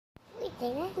Yeah,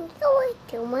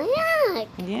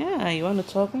 you want to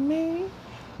talk with me?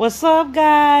 What's up,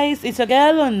 guys? It's your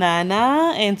girl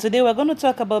Nana, and today we're going to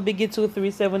talk about Biggy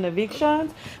 237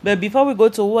 evictions. But before we go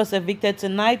to who was evicted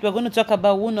tonight, we're going to talk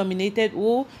about who nominated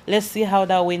who. Let's see how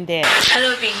that went there.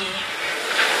 Hello, Biggy.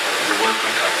 You're welcome.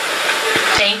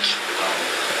 Thank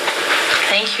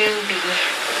you, Biggy.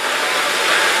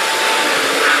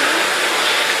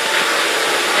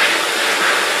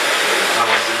 How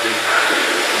was the day?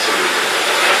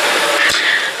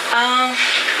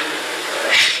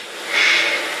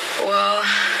 Well,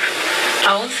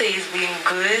 I won't say it's been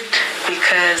good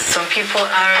because some people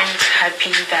aren't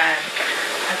happy that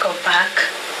I got back.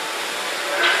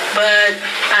 But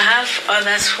I have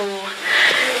others who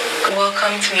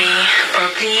welcomed me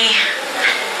properly,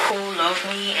 who love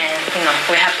me, and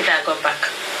we're happy that I got back.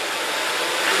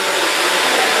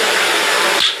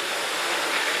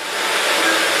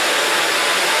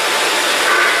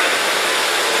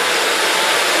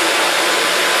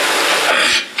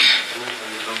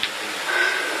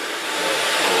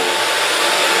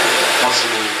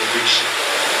 Possible eviction.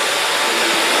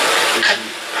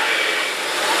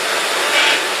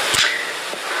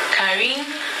 Karine,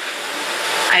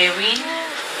 Irene,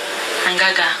 and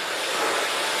Gaga. Are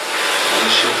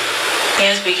you sure?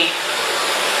 Yes, Biggie.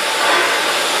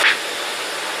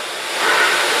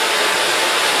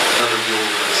 None of your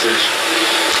organization.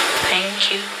 Thank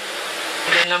you.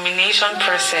 The nomination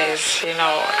process,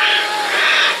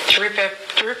 three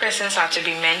persons are to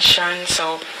be mentioned,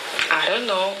 so I don't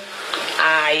know.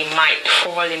 I might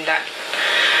fall in that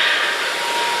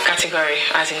category,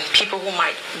 as in people who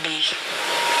might be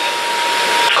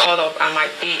called up. I might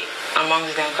be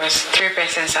amongst them because three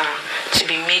persons are to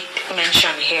be made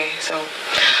mention here. So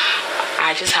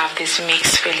I just have this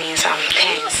mixed feelings. I'm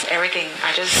tense, everything.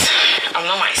 I'm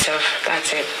not myself.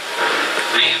 That's it.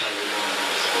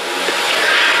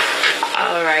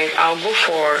 All right, I'll go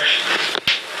for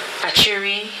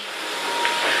Achiri,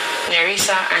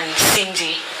 Nerissa, and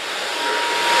Cindy.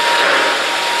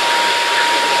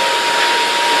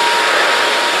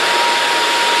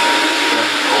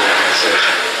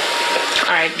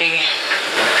 All right, Biggie.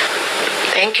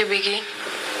 Thank you, Biggie.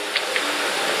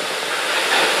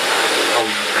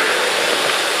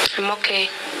 I'm okay.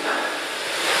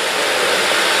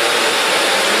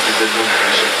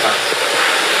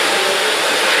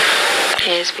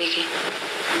 Yes, Biggie.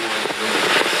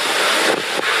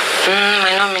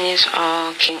 My nominees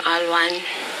are King Alwan,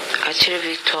 Achille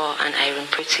Victor, and Irene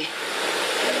Pretty.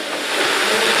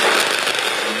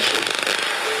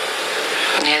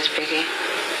 Yes, Biggie.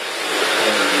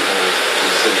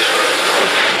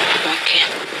 Okay.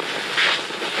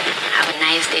 Have a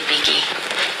nice day, Biggie.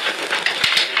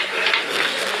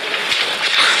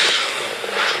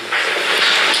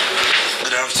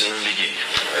 Good afternoon, Biggie.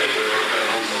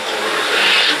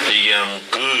 Biggie, I'm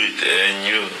good, and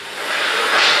you?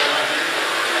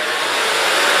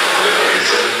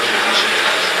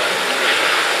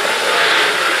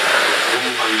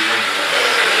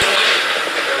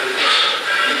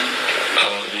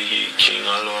 Biggie, King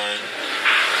Alwan,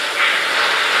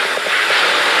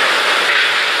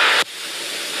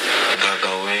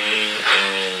 Gaga Wayne,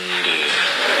 and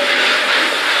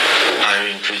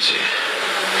Irene Pretty.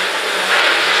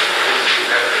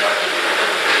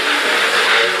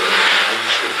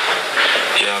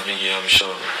 Yeah, Biggie, I'm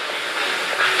sure.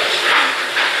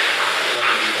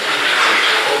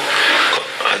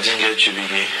 I didn't get you,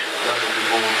 Biggie.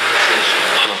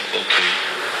 Oh, okay.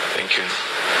 Thank you.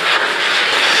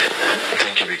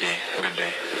 Thank you, Biggie. Good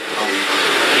day.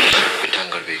 We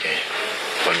thank God, Biggie.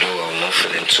 Although I'm not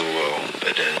feeling too well,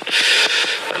 but then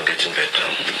I'm getting better.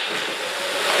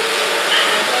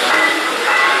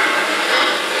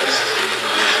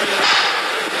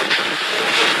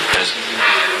 Yes.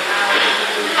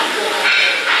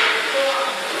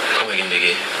 Come again,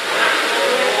 Biggie.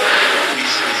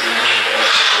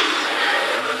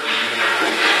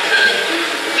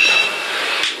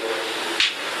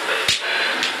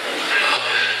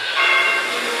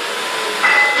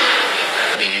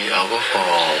 Biggie, I'll go for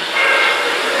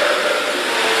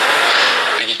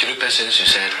Biggie, 3 persons you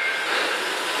said.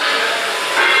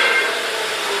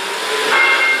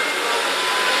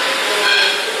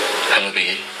 Hello,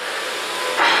 Biggie.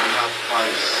 You have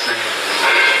 5 seconds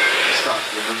to start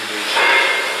the nomination.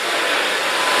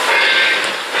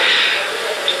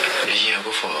 Biggie, I'll go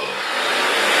for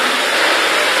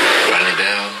Granny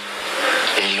Bell,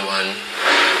 A1,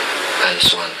 and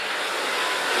Swan.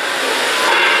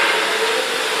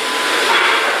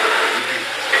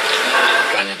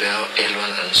 Granny Bell,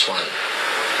 A1, and Swan.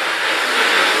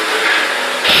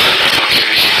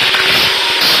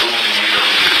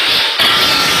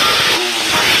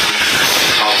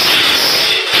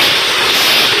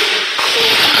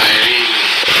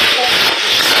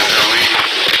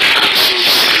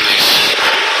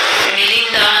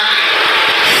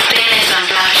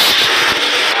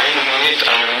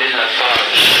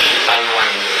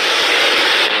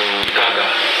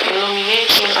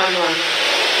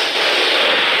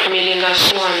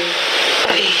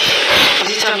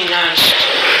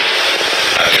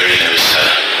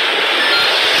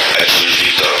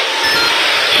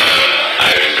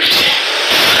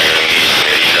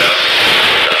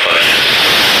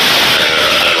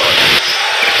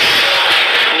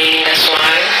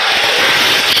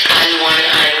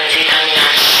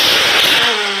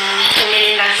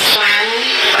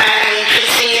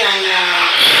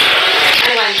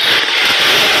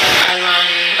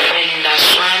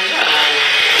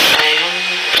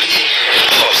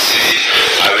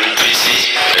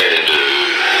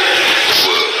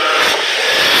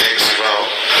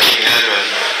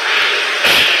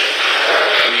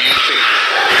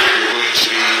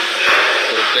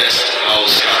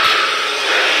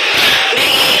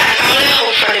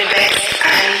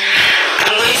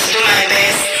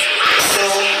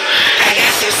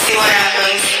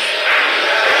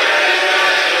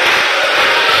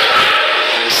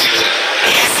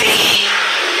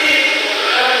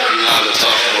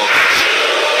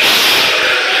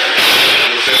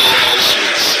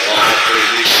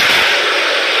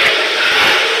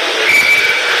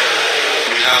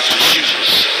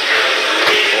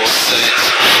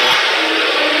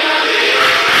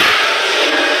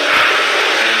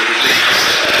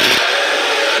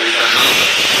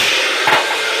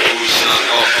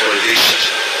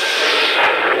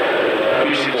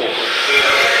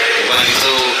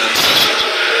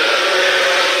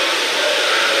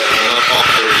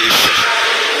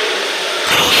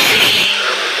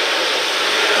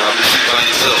 find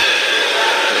yourself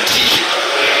and teach you.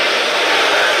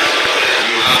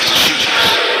 You have to choose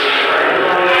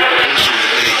into the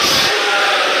place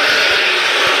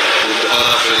with the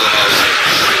other fellow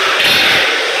housemates.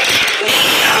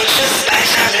 I'm just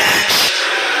better that.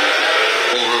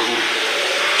 Over who?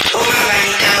 Over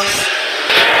Vanita's.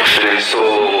 Feeling so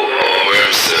aware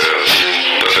of herself. She's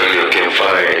perfectly okay and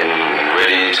fine and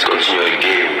ready to continue the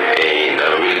game. And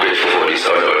I'm really grateful for this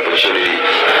opportunity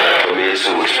for me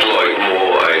to exploit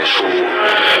more and show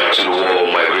to the world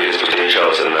my greatest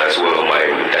potentials and as well my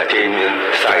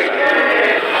entertainment side.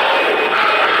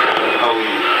 How are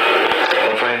you?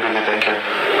 I'm fine, Biggy, thank you.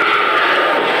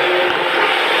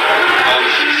 How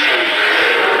is this?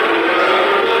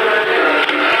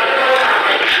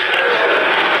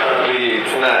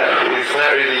 It's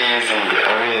not really easy.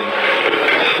 I mean,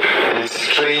 it's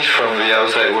strange from the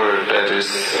outside world that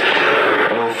there's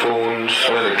no phones,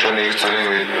 no electronics, dealing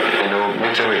with,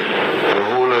 meeting with a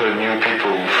whole lot of new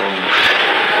people from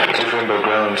different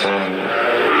backgrounds and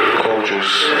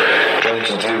cultures, trying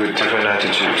to deal with different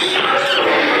attitudes.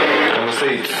 I must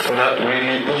say it's not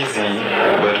really easy,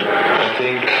 but I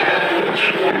think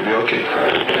it'll be okay.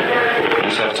 You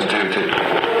just have to deal with it.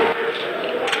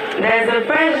 There's the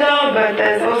pressure, but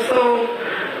there's also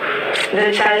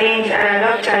the challenge, and I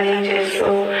love challenges,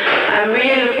 so I'm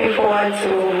really looking forward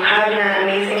to having an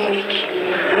amazing week.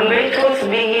 I'm grateful to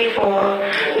Biggy for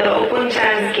the open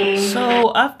chance game.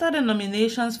 So after the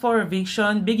nominations for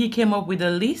eviction, Biggy came up with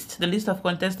the list of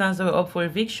contestants that were up for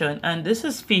eviction, and this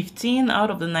is 15 out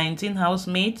of the 19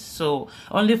 housemates, so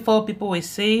only 4 people were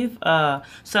saved.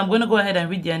 So I'm going to go ahead and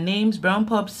read their names: Brown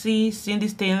Popsy, Cindy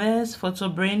Stainless, Photo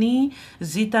Brainy,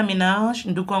 Zita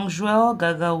Minaj, Ndukong Joel,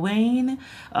 Gaga Wayne,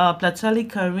 Plataly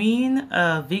Karine,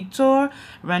 Victor,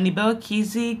 Ranibel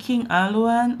Kizi, King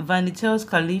Aluan, Vanitel's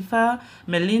Khalifa,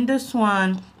 Melinda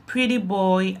Swan, Pretty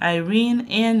Boy, Irene,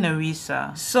 and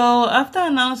Narisa. So after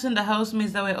announcing the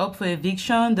housemates that were up for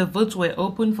eviction, the votes were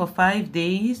open for 5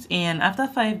 days, and after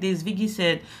 5 days, Biggy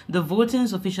said the voting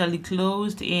is officially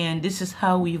closed, and this is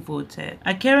how we voted.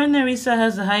 Akira Narisa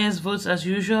has the highest votes as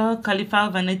usual.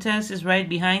 Khalifa Vanitas is right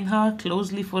behind her,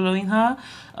 closely following her.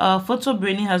 Photo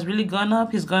Brainy has really gone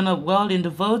up. He's gone up well in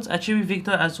the votes. Achiri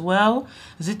Victor as well.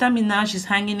 Zita Minaj is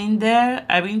hanging in there.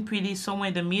 Irene Pretty somewhere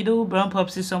in the middle. Brown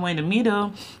Popsy somewhere in the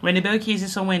middle. Renibel Keys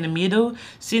is somewhere in the middle.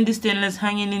 Cindy Stainless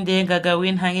hanging in there. Gaga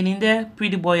Wayne hanging in there.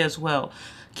 Pretty Boy as well.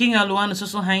 King Aluan is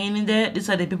also hanging in there. These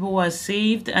are the people who are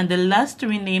saved. And the last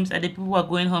 3 names are the people who are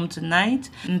going home tonight.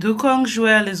 Ndukong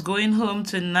Joel is going home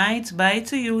tonight. Bye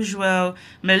to you, Joel.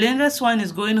 Melinda Swan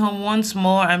is going home once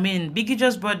more. I mean, Biggy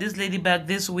just brought this lady back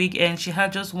this week, and she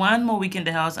had just 1 more week in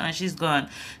the house and she's gone.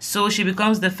 So she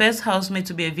becomes the first housemate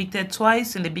to be evicted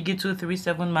twice in the Biggy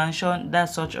 237 mansion.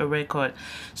 That's such a record.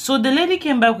 So the lady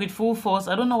came back with full force.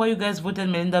 I don't know why you guys voted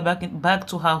Melinda back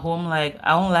to her home. Like,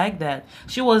 I don't like that.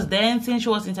 She was dancing. She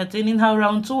was entertaining. Her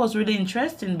round 2 was really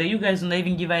interesting, but you guys don't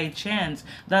even give her a chance.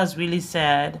 That's really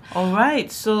sad. All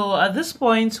right, so at this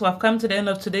point we have come to the end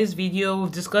of today's video.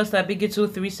 We've discussed our Biggy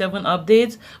 237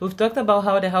 updates. We've talked about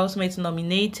how the housemates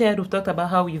nominated. We've talked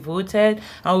about how we voted,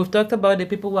 and we've talked about the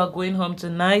people who are going home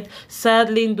tonight.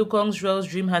 Sadly, Ndukong Joel's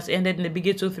dream has ended in the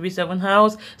Biggy 237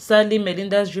 house. Sadly,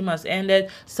 Melinda's dream has ended.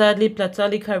 Sadly,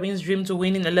 Plataly Karine's dream to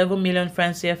win in 11 million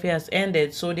francs CFA has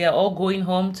ended. So they are all going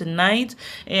home tonight.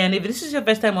 And if this is your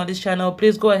first time on this channel,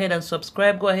 please go ahead and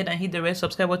subscribe. Go ahead and hit the red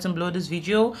subscribe button below this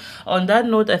video. On that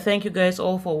note, I thank you guys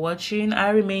all for watching.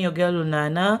 I remain your girl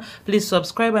Lunana. Please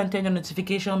subscribe and turn your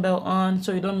notification bell on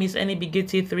so you don't miss any Biggy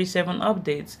 237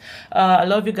 updates. I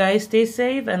love you guys. Stay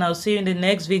safe, and I'll see you in the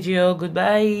next video.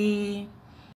 Goodbye.